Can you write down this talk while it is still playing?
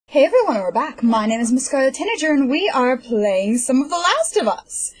Hey everyone, we're back. My name is MissScarletTanager, and we are playing some of The Last of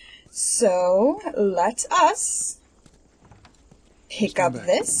Us. So, let us pick up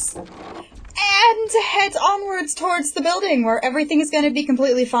this and head onwards towards the building where everything is going to be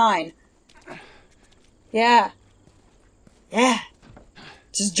completely fine. Yeah. Yeah.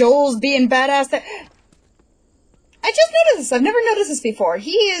 Just Joel's being badass there. I just noticed this. I've never noticed this before.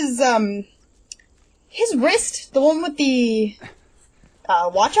 He is, his wrist, the one with the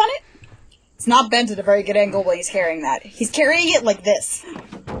watch on it, it's not bent at a very good angle when he's carrying that. He's carrying it like this.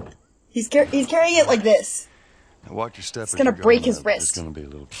 He's carrying it like this. Now watch your step. It's gonna break his wrist. It's gonna be a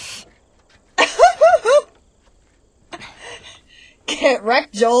little. Get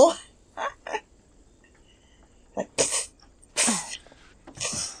wrecked, Joel. Like,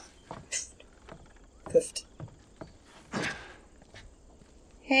 poofed.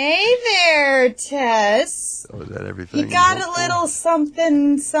 Hey there, Tess. Oh, is that everything? You got a little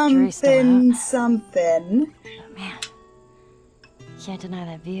something. Man, can't deny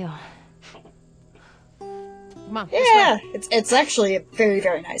that view. Come on. Yeah, it's actually a very,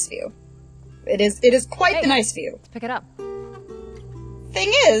 very nice view. It is quite the nice view. Let's pick it up.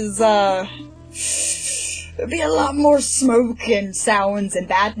 Thing is, there'd be a lot more smoke and sounds and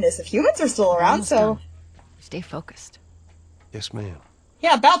badness if humans are still around, so... Stay focused. Yes, ma'am.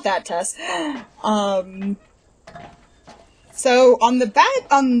 Yeah, about that, Tess. So, on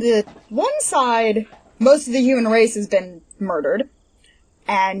the one side, most of the human race has been murdered,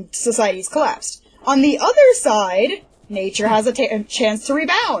 and society's collapsed. On the other side, nature has a chance to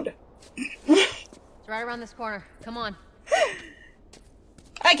rebound. It's right around this corner. Come on.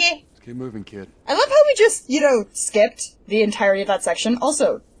 Okay. Let's keep moving, kid. I love how we just, skipped the entirety of that section.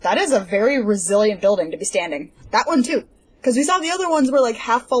 Also, that is a very resilient building to be standing. That one, too. Because we saw the other ones were, like,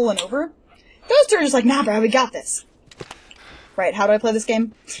 half fallen over. Those two are just like, nah, bro, we got this. Right, how do I play this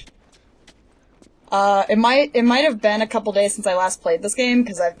game? It might have been a couple days since I last played this game,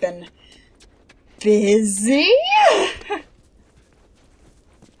 because I've been busy.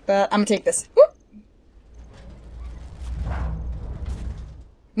 But I'm gonna take this. Whoop.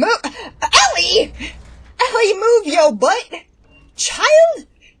 Move! Ellie! Ellie, move your butt! Child!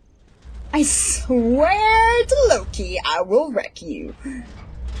 I swear to Loki, I will wreck you.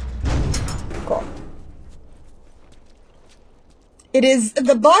 Cool. It is,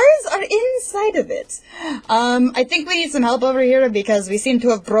 the bars are inside of it. I think we need some help over here because we seem to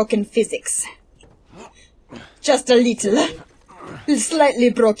have broken physics. Just a little.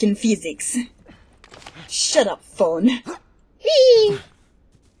 Slightly broken physics. Shut up, phone. Whee!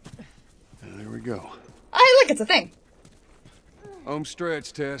 There we go. Oh, look, it's a thing. Home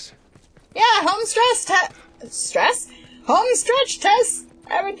stretch, Tess. Yeah, home home stretch test.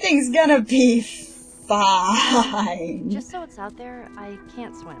 Everything's gonna be fine. Just so it's out there, I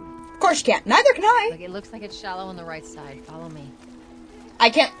can't swim. Of course you can't. Neither can I. Look, it looks like it's shallow on the right side. Follow me. I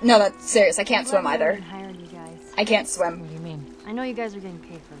can't. No, that's serious. I can't swim either. Hired you guys. I can't swim. What do you mean? I know you guys are getting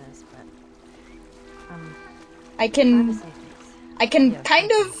paid for this, but I can. privacy things. I can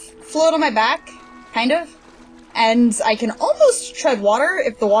kind of float on my back, kind of. And I can almost tread water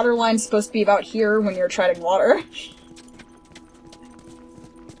if the water line's supposed to be about here when you're treading water.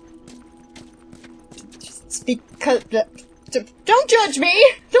 Just because... Don't judge me!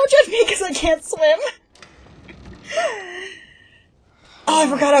 Don't judge me because I can't swim! Oh, I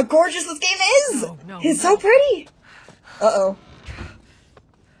forgot how gorgeous this game is! No, It's so pretty! Uh-oh.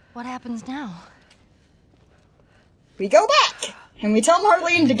 What happens now? We go back! And we tell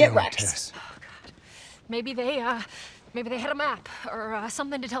Marlene to get wrecked. Tess. Maybe they had a map or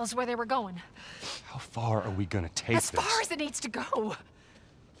something to tell us where they were going. How far are we gonna take As this? far as it needs to go.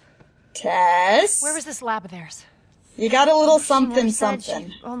 Tess? Where was this lab of theirs? You got a little She something never said.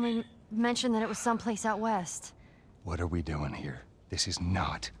 something. She only mentioned that it was someplace out west. What are we doing here? This is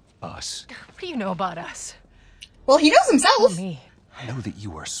not us. What do you know about us? Well, he knows himself! Me. I know that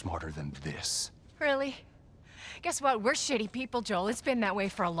you are smarter than this. Really? Guess what? We're shitty people, Joel. It's been that way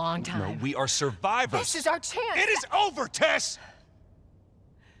for a long time. No, we are survivors. This is our chance. It is over, Tess!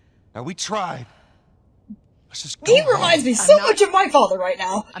 Now, we tried. Let's just go He home. reminds me so much of my father right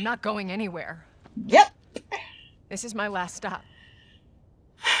now. I'm not going anywhere. Yep. This is my last stop.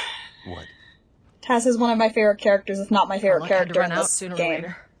 What? Tess is one of my favorite characters, if not my favorite Luck had to character run in out this sooner or game.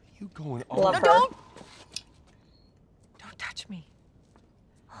 later. You going on? Love No, her. don't touch me.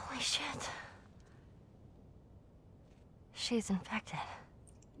 Holy shit. She's infected.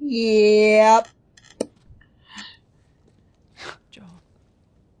 Yep. Joel,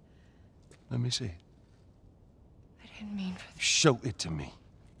 Let me see. I didn't mean for this. Show it to me.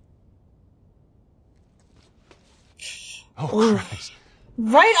 Oh, Christ.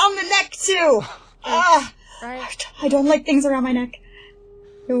 Right on the neck, too! Ah! Right? I don't like things around my neck.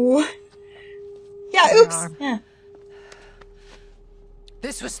 No. Yeah, Your oops! arm. Yeah.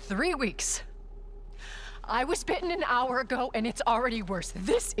 This was 3 weeks. I was bitten an hour ago, and it's already worse.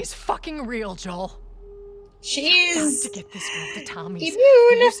 This is fucking real, Joel. She's... Got to get this girl to Tommy's.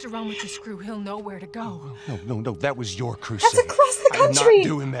 immune. He used to run with this crew. He'll know where to go. No, that was your crusade. That's across the I'm country! not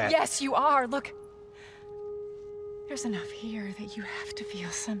doing that. Yes, you are. Look. There's enough here that you have to feel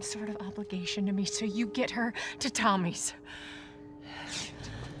some sort of obligation to me, so you get her to Tommy's.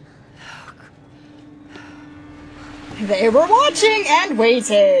 They were watching and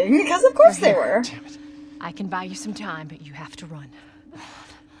waiting, because of course they were. Damn it. I can buy you some time, but you have to run.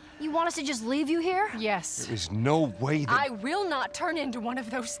 You want us to just leave you here? Yes. There is no way that... I will not turn into one of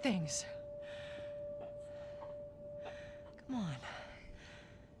those things. Come on.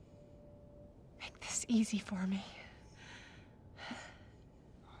 Make this easy for me.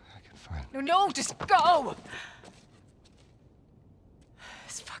 I can find... No, just go!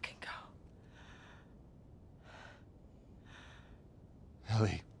 Just fucking go.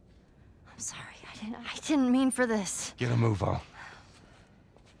 Ellie, I'm sorry, I didn't mean for this. get a move on.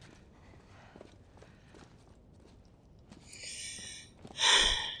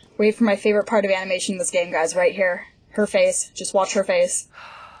 Wait for my favorite part of animation in this game, guys, right here. Her face. Just watch her face.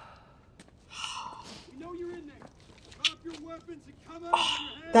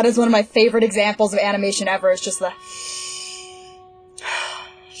 That is one of my favorite examples of animation ever. It's just the...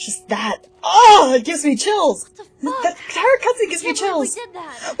 just that. Oh, it gives me chills. What the fuck? That entire cutscene gives me Can't believe chills. we did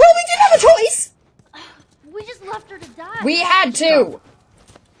that. Well, we did have a choice! We just left her to die. We had to!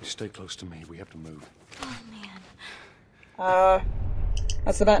 Stay close to me. We have to move. Oh, man.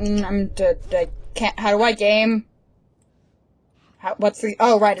 That's the button. I can't... How do I game? What's the...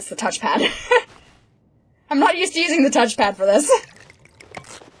 Oh, right, it's the touchpad. I'm not used to using the touchpad for this.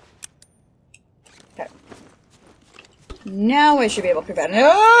 Okay. Now I should be able to prevent it.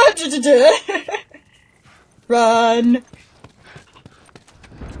 Oh, run!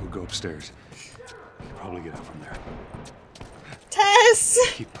 We'll go upstairs. We can probably get out from there. Tess!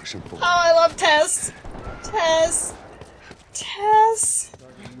 Keep pushing forward. Oh, I love Tess! Tess! Tess!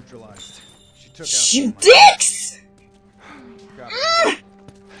 Neutralized. She took You dicks! out.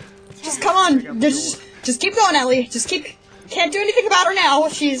 Just come on. Just keep going, Ellie. Just keep... Can't do anything about her now.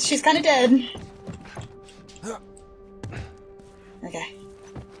 She's kind of dead. Okay.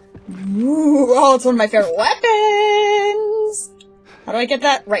 Ooh, oh, it's one of my favorite weapons! How do I get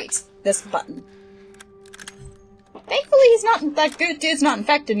that? Right. This button. Thankfully, he's not... That good dude's not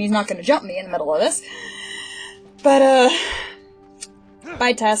infected and he's not gonna jump me in the middle of this. But,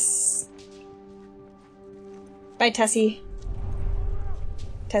 bye, Tess. Bye, Tessie.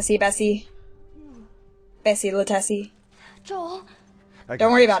 Tessie, Bessie. Bessie, little Tessie. Joel.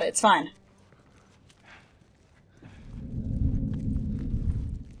 Don't worry about it, it's fine.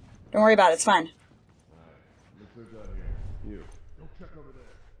 Don't worry about it, it's fine.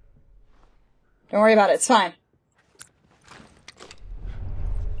 Don't worry about it, it's fine.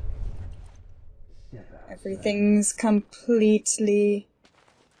 Everything's completely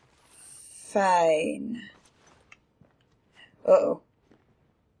fine. Uh-oh.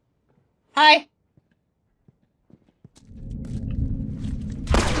 Hi!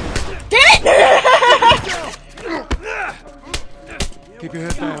 Damn it! Keep your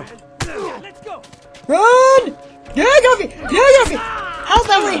head down. Run! Yeah, Goofy! Yeah, Goofy! Help,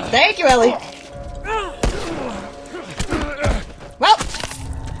 Ellie! Thank you, Ellie! Well...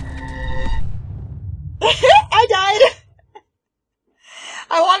 I died!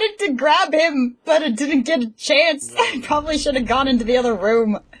 I wanted to grab him, but it didn't get a chance. I probably should have gone into the other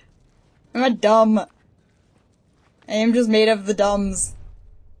room. I'm a dumb. I am just made of the dumbs.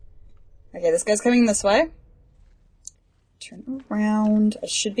 Okay, this guy's coming this way. Turn around. I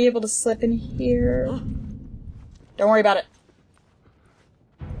should be able to slip in here. Don't worry about it.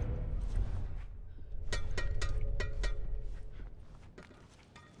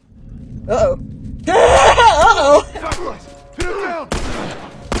 Uh-oh. Uh-oh!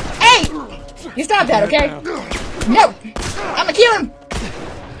 Hey! You stop that, okay? No! I'm gonna kill him!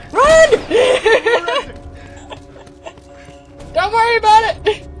 Run! Don't worry about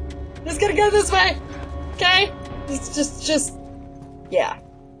it! Just gonna go this way. Okay? It's just... Yeah.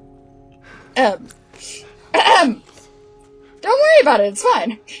 Don't worry about it, it's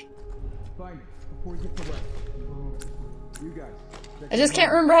fine. Find me before you get to left. You guys. I just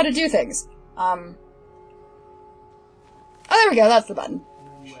can't remember how to do things. Oh, there we go, that's the button.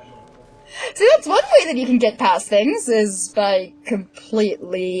 See, that's one way that you can get past things, is by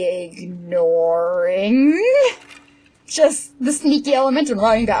completely ignoring just the sneaky element and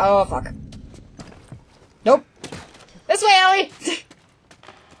running back. Oh, fuck. Nope. This way, Ellie!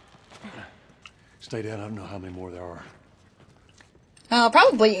 Stay down. I don't know how many more there are.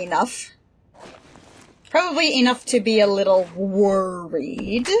 Probably enough. Probably enough to be a little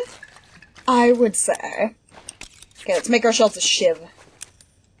worried, I would say. Okay, let's make ourselves a shiv.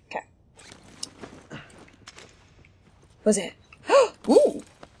 Okay. What's it? Ooh!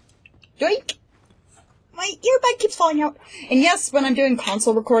 Yoink! My earbud keeps falling out. And yes, when I'm doing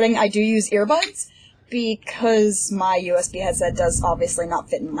console recording, I do use earbuds, because my USB headset does obviously not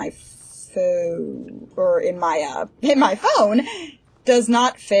fit in my phone, or in my phone, does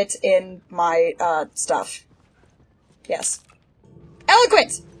not fit in my, stuff. Yes.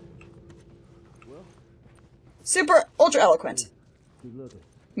 Eloquent! Super, ultra eloquent.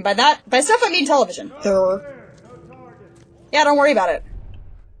 And by stuff I mean television. Yeah, don't worry about it.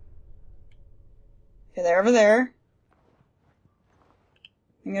 Okay, they're over there.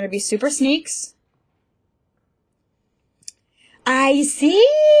 I'm gonna be super sneaks. I see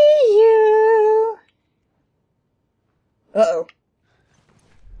you! Uh-oh.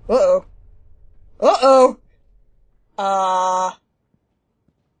 Uh-oh. Uh-oh!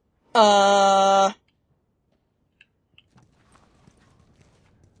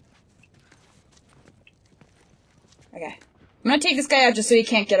 Okay. I'm gonna take this guy out just so he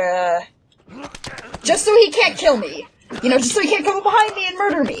can't get a... Just so he can't kill me. You know, just so he can't come up behind me and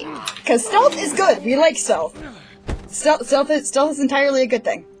murder me. Because stealth is good. We like stealth. Stealth is entirely a good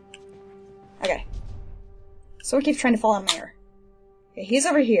thing. Okay. Someone keeps trying to fall out of my ear. Okay, he's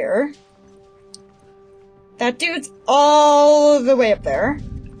over here. That dude's all the way up there.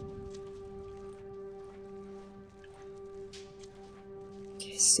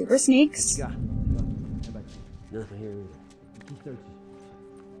 Okay, super sneaks. Nothing here either. Keep searching.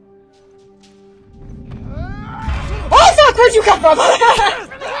 Oh fuck! Where'd you come from?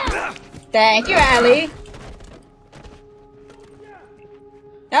 Thank you, Allie.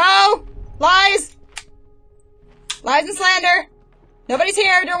 No! Lies! Lies and slander! Nobody's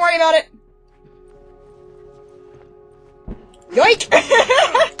here, don't worry about it. Yoink!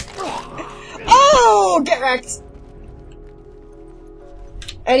 Oh! Get wrecked!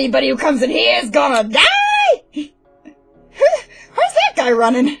 Anybody who comes in here is gonna die! Where's that guy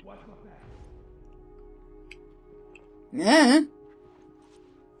running? Yeah.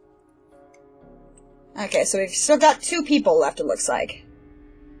 Okay, so we've still got 2 people left, it looks like.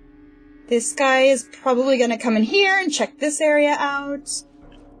 This guy is probably gonna come in here and check this area out.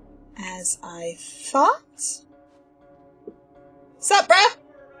 As I thought. Sup, bruh?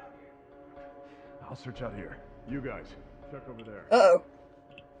 I'll search out here. You guys, check over there. Uh-oh.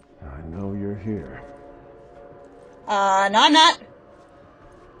 I know you're here. No, I'm not.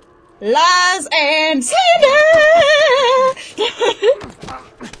 Lies and slander!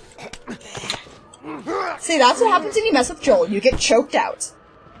 See, that's what happens when you mess with Joel. You get choked out.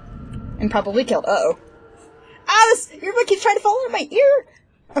 And probably killed. Uh-oh. Alice! Your earbud keeps trying to fall out of my ear!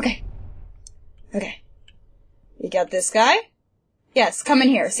 Okay. Okay. You got this guy? Yes, come in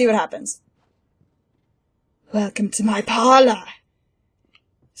here. See what happens. Welcome to my parlor,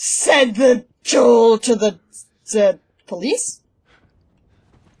 said the Joel to the police?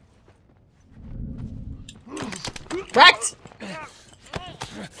 Wrecked!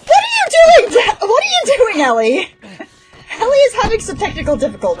 What are you doing? What are you doing, Ellie? Ellie is having some technical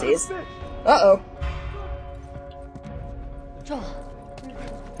difficulties. Uh-oh. Joel.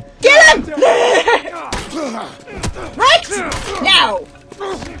 Get him! Wrecked! Now!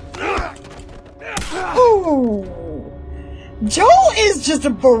 Ooh. Joel is just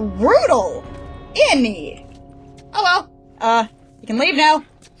brutal, isn't he? Oh well. You can leave now.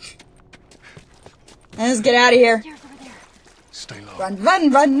 Let's get out of here. Stay low. Run, run,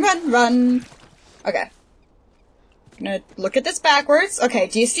 run, run, run. Okay. I'm gonna look at this backwards. Okay,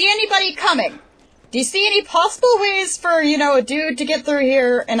 do you see anybody coming? Do you see any possible ways for, you know, a dude to get through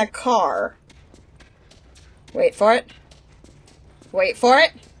here in a car? Wait for it. Wait for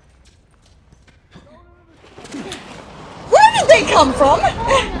it. Where did they come from?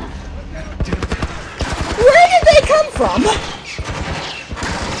 Where did they come from?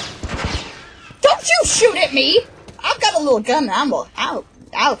 Don't you shoot at me! I've got a little gun. I will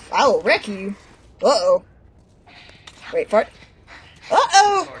wreck you. Uh-oh. Wait for it.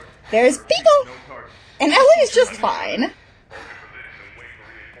 Uh-oh! There's people! And Ellie's just fine.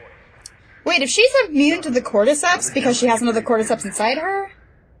 Wait, if she's immune to the cordyceps because she has another cordyceps inside her,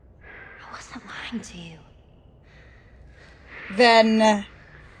 I wasn't lying to you. then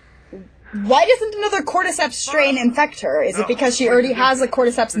why doesn't another cordyceps strain infect her? Is it because she already has a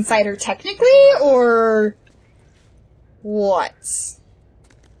cordyceps inside her technically, or... What?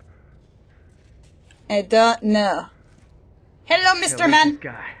 I don't know. Hello, Mr. Man.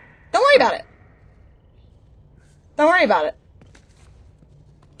 Don't worry about it. Don't worry about it.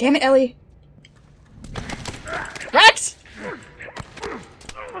 Damn it, Ellie. Rex!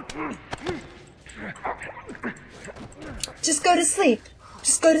 Just go to sleep.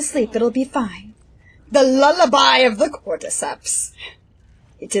 Just go to sleep. It'll be fine. The lullaby of the cordyceps.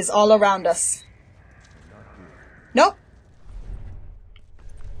 It is all around us. Nope.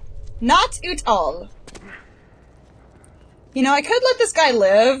 Not at all. You know, I could let this guy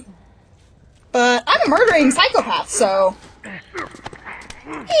live, but I'm a murdering psychopath, so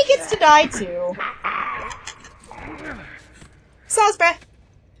he gets to die too. Salisbury,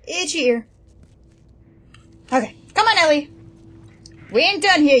 itchy ear. Okay, come on, Ellie. We ain't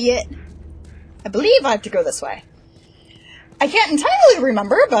done here yet. I believe I have to go this way. I can't entirely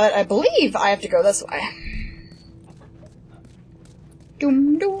remember, but I believe I have to go this way.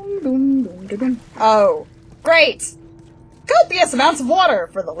 Doom, doom, doom, doom, doom, doom. Oh, great! Copious amounts of water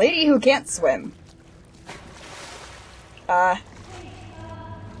for the lady who can't swim. I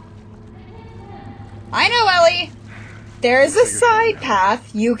know, Ellie. There's a side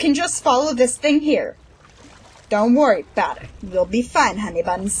path. You can just follow this thing here. Don't worry about it. You'll be fine, honey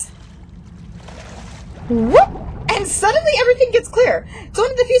buns. Whoop! And suddenly everything gets clear. It's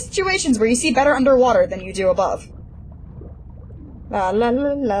one of the few situations where you see better underwater than you do above. La la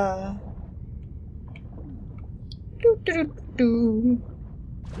la la. Do do do do.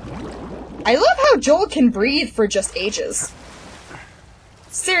 I love how Joel can breathe for just ages.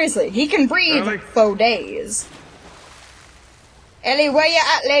 Seriously, he can breathe for days. Ellie, where you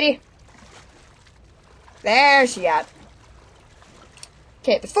at, lady? There she at.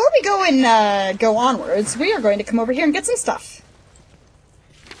 Okay, before we go and go onwards, we are going to come over here and get some stuff.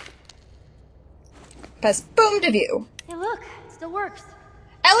 Press boom to view. Hey, look, it still works.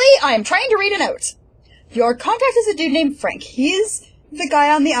 Ellie, I am trying to read a note. Your contact is a dude named Frank. He's the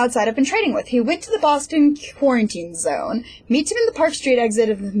guy on the outside I've been trading with. He went to the Boston quarantine zone. Meet him in the Park Street exit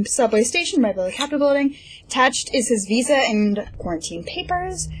of the subway station right by the Capitol building. Attached is his visa and quarantine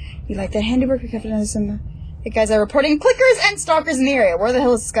papers. You like that handiwork? We kept it on some... The guys are reporting clickers and stalkers in the area. Where the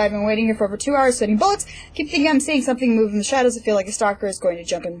hell is this guy? I've been waiting here for over 2 hours, sweating bullets. Keep thinking I'm seeing something move in the shadows. I feel like a stalker is going to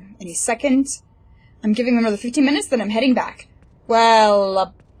jump in any second. I'm giving them another 15 minutes, then I'm heading back. Well,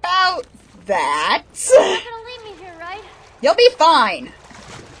 about that... You're not gonna leave me here, right? You'll be fine.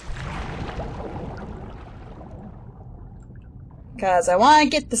 Cause I want to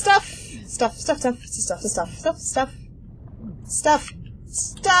get the stuff. Stuff.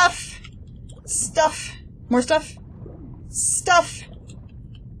 More stuff. Stuff.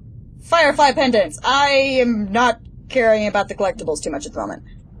 Firefly pendants. I am not caring about the collectibles too much at the moment.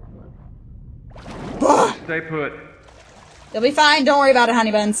 Stay put. You'll be fine. Don't worry about it,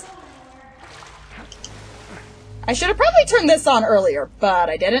 honey buns. I should have probably turned this on earlier, but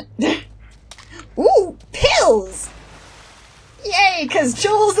I didn't. Ooh, pills! Yay, because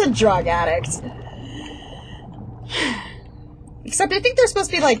Joel's a drug addict. Except I think they're supposed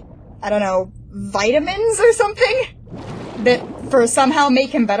to be like, I don't know, vitamins or something? That for somehow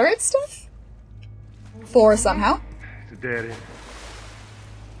make him better at stuff? For somehow. It's a dead end.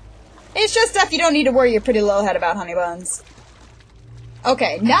 It's just stuff you don't need to worry your pretty little head about, honey buns.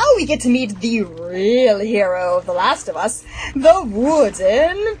 Okay, now we get to meet the real hero of The Last of Us, the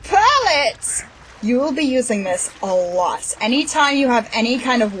wooden pallet! You will be using this a lot. Anytime you have any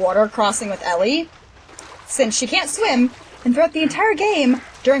kind of water crossing with Ellie, since she can't swim, and throughout the entire game,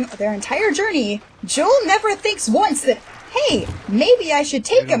 during their entire journey, Joel never thinks once that, hey, maybe I should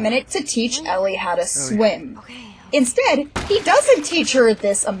take a minute to teach Ellie how to swim. Instead, he doesn't teach her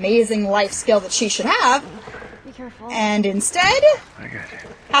this amazing life skill that she should have, Be careful. and instead I got you.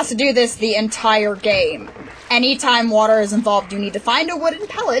 has to do this the entire game. Anytime water is involved, you need to find a wooden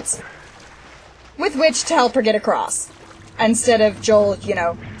pellet with which to help her get across. Instead of Joel, you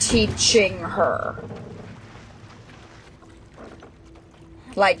know, teaching her.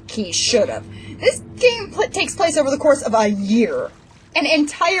 Like he should have. This game takes place over the course of a year. An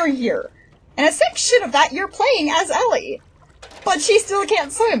entire year. And a section of that you're playing as Ellie. But she still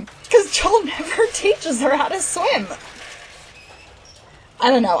can't swim. Because Joel never teaches her how to swim. I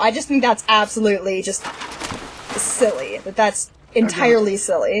don't know. I just think that's absolutely just silly. That's entirely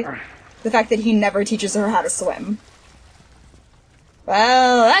silly. The fact that he never teaches her how to swim.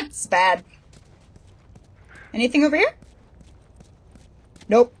 Well, that's bad. Anything over here?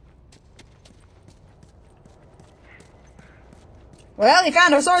 Nope. Well, he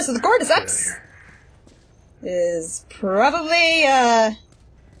found our source of the cordyceps. Is probably, that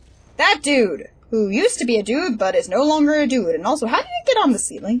dude. who used to be a dude but is no longer a dude. And also, how did it get on the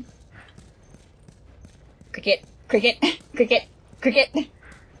ceiling? Cricket, cricket, cricket, cricket.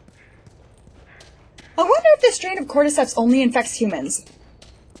 I wonder if this strain of cordyceps only infects humans.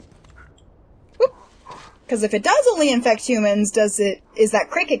 Because if it does only infect humans, is that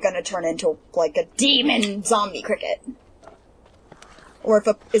cricket gonna turn into, like, a demon zombie cricket? Or if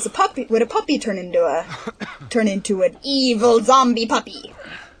would a puppy turn into an evil zombie puppy?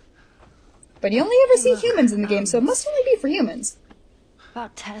 But you only ever see humans in the game, so it must only be for humans.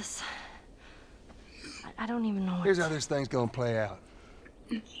 About Tess. I don't even know what Here's how this thing's gonna play out.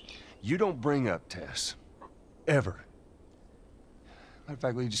 You don't bring up Tess. Ever. Matter of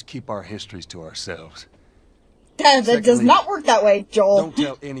fact, we just keep our histories to ourselves. That does not work that way, Joel. Don't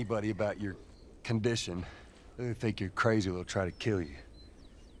tell anybody about your condition. They think you're crazy, they'll try to kill you.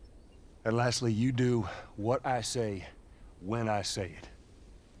 And lastly, you do what I say when I say it.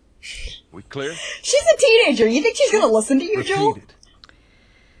 We clear? She's a teenager. You think she's gonna listen to you, Joel? Repeat it.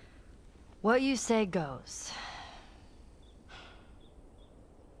 What you say goes.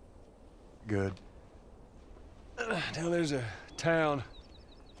 Good. Now there's a town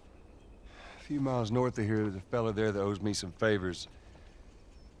a few miles north of here. There's a fella there that owes me some favors.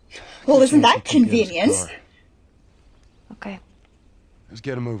 Well, isn't that Chance he can get us a convenient? car. Okay. Let's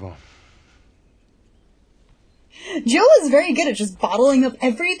get a move on. Joel is very good at just bottling up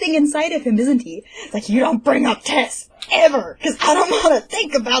everything inside of him, isn't he? It's like, you don't bring up Tess, ever, because I don't want to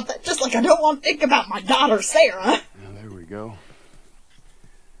think about that, just like I don't want to think about my daughter, Sarah. Now, there we go.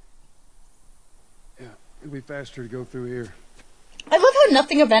 Yeah, it'll be faster to go through here. I love how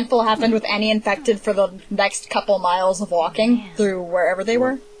nothing eventful happened with any infected for the next couple miles of walking through wherever they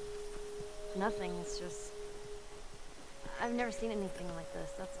were. Nothing, it's just... I've never seen anything like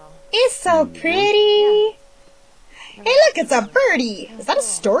this, that's all. It's so pretty. Hey, look, it's a birdie. Is that a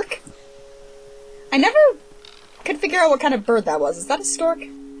stork? I never could figure out what kind of bird that was. Is that a stork? Hey,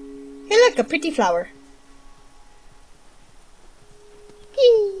 look, a pretty flower.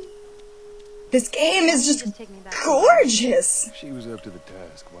 Hee. This game is just gorgeous. If she was up to the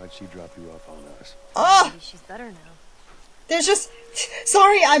task, why'd she drop you off on us? Oh, Maybe she's better now. there's just...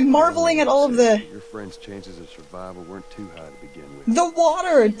 Sorry, I'm marveling at all of the... Your friend's chances of survival weren't too high to begin with. The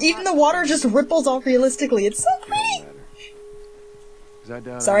water. Even the water just ripples off realistically. It's so It don't pretty. matter. 'Cause I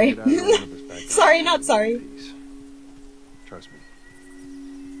doubt I Sorry. can get either one of us back to Sorry, not sorry. peace. Trust me.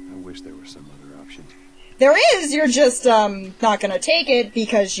 I wish there was some other option. There is, you're just, not gonna take it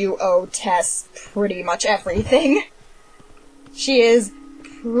because you owe Tess pretty much everything. She is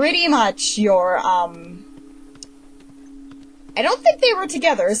pretty much your, I don't think they were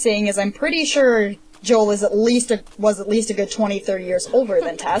together, seeing as I'm pretty sure Joel is was at least a good 20-30 years older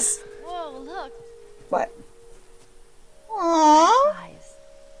than Tess. Whoa, look! What? Aww. Eyes.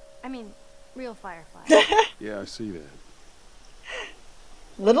 I mean, real fireflies. Yeah, I see that.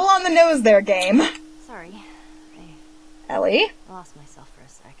 Little on the nose there, game. Sorry. Ellie? I lost myself for a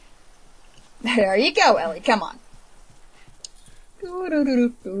sec. There you go, Ellie, come on.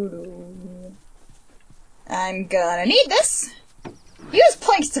 I'm gonna need this. Use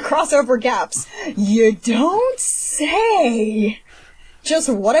planks to cross over gaps. You don't say! Just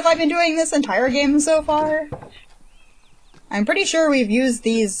what have I been doing this entire game so far? I'm pretty sure we've used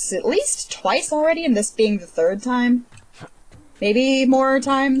these at least twice already, and this being the third time. Maybe more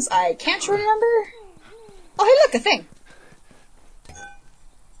times, I can't remember. Oh, hey look, a thing!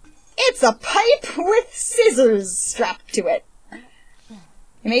 It's a pipe with scissors strapped to it.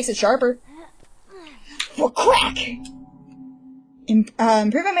 It makes it sharper. Well, crack!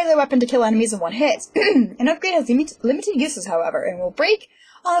 Improve a melee weapon to kill enemies in one hit. An upgrade has limited uses, however, and will break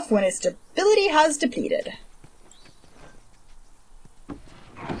off when its ability has depleted.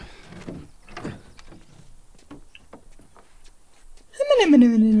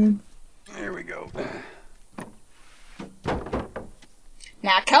 There we go.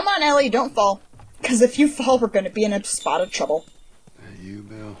 Now, come on, Ellie, don't fall. Because if you fall, we're going to be in a spot of trouble. You,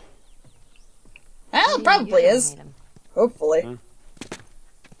 Bill? Well, it probably is. Hopefully. Huh?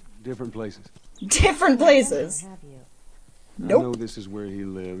 Different places. Different places. Have you? I know Nope. this is where he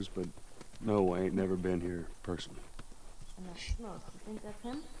lives, but no, I ain't never been here personally. Enough smoke. You think that's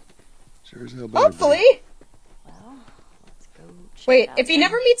him? Sure as hell better be. Hopefully. Well, let's go check Wait, it out if he then.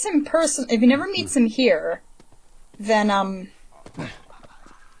 never meets him if he never meets him here, then, uh-oh.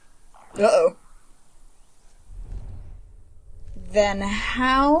 Then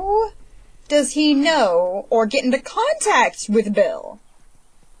how does he know or get into contact with Bill?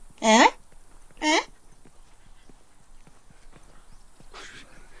 Eh? Eh?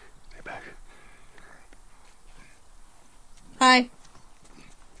 Stay back. Hi.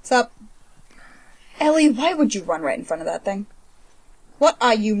 What's up? Ellie, why would you run right in front of that thing? What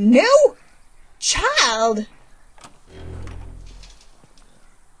are you, new? Child!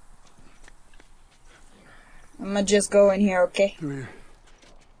 I'm gonna just go in here, okay? Through here.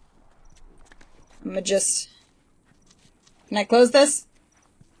 I'm gonna just... Can I close this?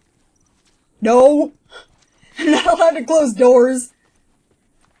 No! I'm not allowed to close doors.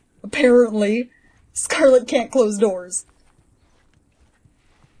 Apparently. Scarlet can't close doors.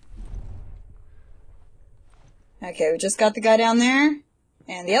 Okay, we just got the guy down there.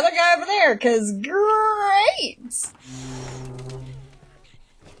 And the other guy over there, 'cause great!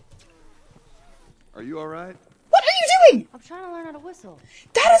 Are you alright? What are you doing? I'm trying to learn how to whistle.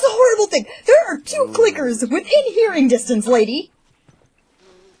 That is a horrible thing! There are 2 clickers within hearing distance, lady!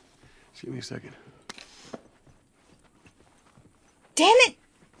 Just give me a second. Damn it!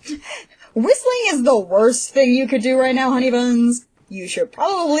 Whistling is the worst thing you could do right now, honey buns. You should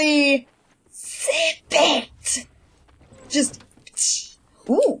probably... zip it! Just...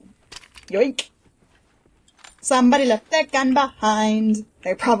 Ooh. Yoink. Somebody left their gun behind.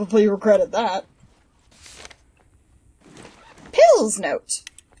 They probably regretted that. Pills note.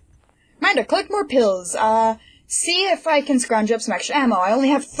 Reminder, collect more pills. See if I can scrounge up some extra ammo. I only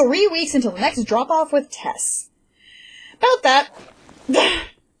have 3 weeks until the next drop-off with TESS. About that.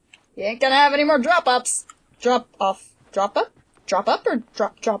 You ain't gonna have any more drop-ups. Drop-off. Drop-up? Drop-up or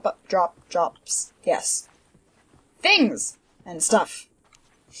drop-up? Drops. Yes. Things and stuff.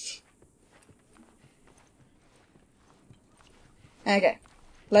 Okay.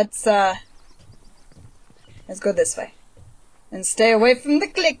 Let's go this way. And stay away from the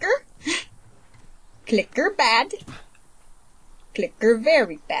clicker. Clicker bad. Clicker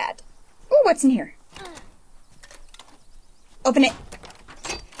very bad. Ooh, what's in here? Open it.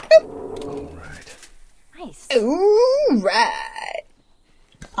 Alright. Nice. Ooh, right.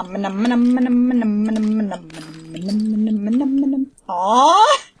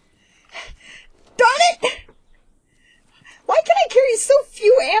 Aww. Darn it! Why can I carry so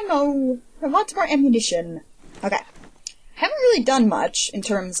few ammo? I want more ammunition. Okay. Haven't really done much in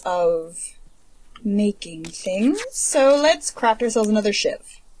terms of making things, so let's craft ourselves another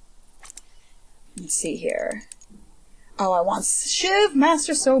shiv. Let's see here. Oh, I want Shiv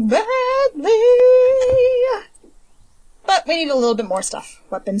Master so badly! But we need a little bit more stuff.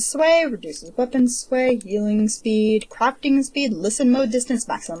 Weapon sway, reduces weapon sway, healing speed, crafting speed, listen mode distance,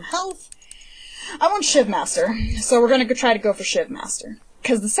 maximum health. I want Shiv Master, so we're gonna try to go for Shiv Master.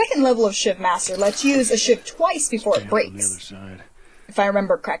 Because the second level of Shiv Master lets you use a Shiv twice before it breaks. If I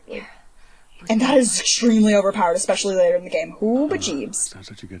remember correctly. And that is extremely overpowered, especially later in the game. Ooh, but jeebs. Not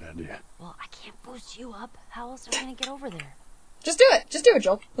such a good idea. Well, I can't boost you up. How else are we gonna get over there? Just do it. Just do it,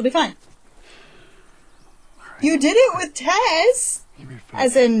 Joel. We'll be fine. Right. You did it with TESS!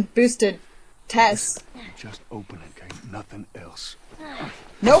 As in, boosted TESS. Just open it, okay? Nothing else.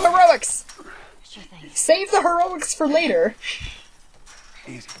 No heroics! Sure thing. Save the heroics for later.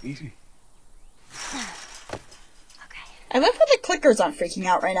 Easy, easy. Okay. I love how the clickers aren't freaking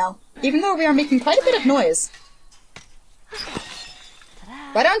out right now, even though we are making quite a bit of noise.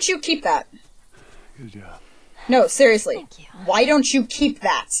 Why don't you keep that? Good job. No, seriously. Thank you. Why don't you keep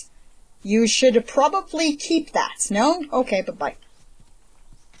that? You should probably keep that. No? Okay, bye-bye.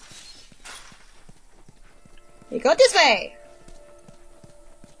 You go this way!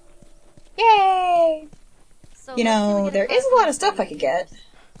 Yay! So You know, there is a lot of stuff I could get.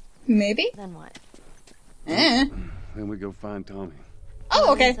 Maybe? Then what? Eh. Then we go find Tommy.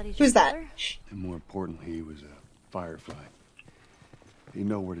 Oh, okay. Who's that? And more importantly, he was a firefly. He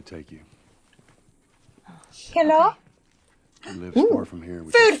know where to take you. Hello? He lives far from here.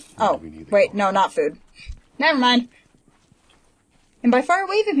 Which Food! is why Oh, we need the wait, car. no, not food. Never mind. And by far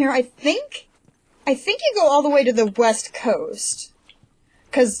away from here, I think you go all the way to the west coast.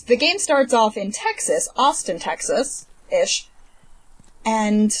 Because the game starts off in Texas, Austin, Texas-ish.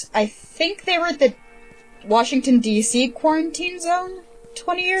 And I think they were at the Washington, D.C. quarantine zone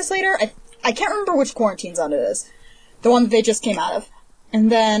 20 years later. I can't remember which quarantine zone it is. The one that they just came out of. And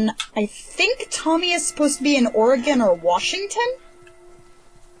then I think Tommy is supposed to be in Oregon or Washington?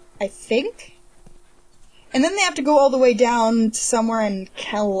 I think? And then they have to go all the way down to somewhere in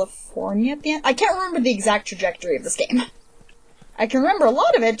California at the end. I can't remember the exact trajectory of this game. I can remember a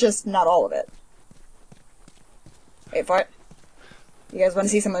lot of it, just not all of it. Wait for it. You guys want to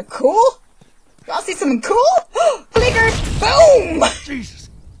see something cool? Y'all see something cool? Clicker! Boom! Jesus!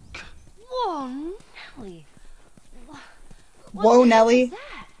 Whoa, Nelly. Whoa, Nelly. What was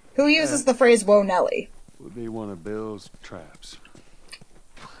that? Who uses the phrase whoa, Nelly? Would be one of Bill's traps.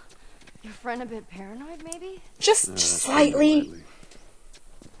 Your friend a bit paranoid, maybe? Just slightly.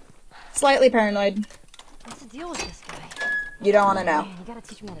 Slightly paranoid. What's the deal with this guy? You don't want to know. Man, you gotta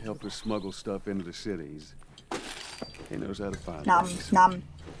teach me how to Help us smuggle stuff into the cities. He knows how to find Nom, things. nom,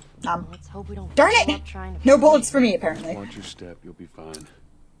 nom. Let's hope we don't Darn blow it! up trying to No find bullets him. for me, apparently. Watch your step, you'll be fine.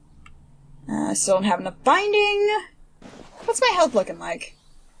 I still don't have enough binding. What's my health looking like?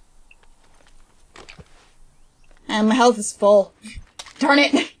 And my health is full. Darn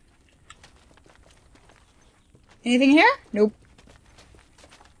it! Anything here? Nope.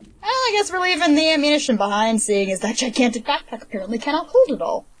 Well, I guess we're leaving the ammunition behind, seeing as that gigantic backpack apparently cannot hold it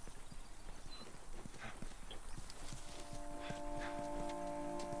all.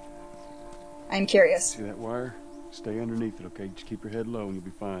 I'm curious. See that wire? Stay underneath it, okay? Just keep your head low and you'll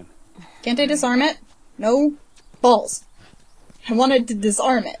be fine. Can't I disarm it? No. Balls. I wanted to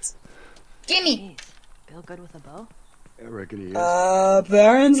disarm it. Gimme! Jeez, Bill good with a bow? I reckon he is.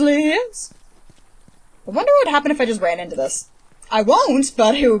 Apparently yes. I wonder what would happen if I just ran into this. I won't,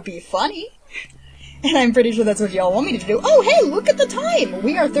 but it would be funny. And I'm pretty sure that's what y'all want me to do. Oh, hey, look at the time!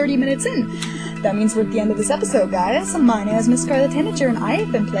 We are 30 minutes in. That means we're at the end of this episode, guys. My name is MissScarletTanager, and I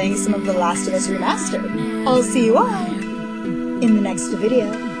have been playing some of The Last of Us Remastered. I'll see you all in the next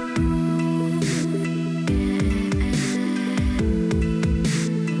video.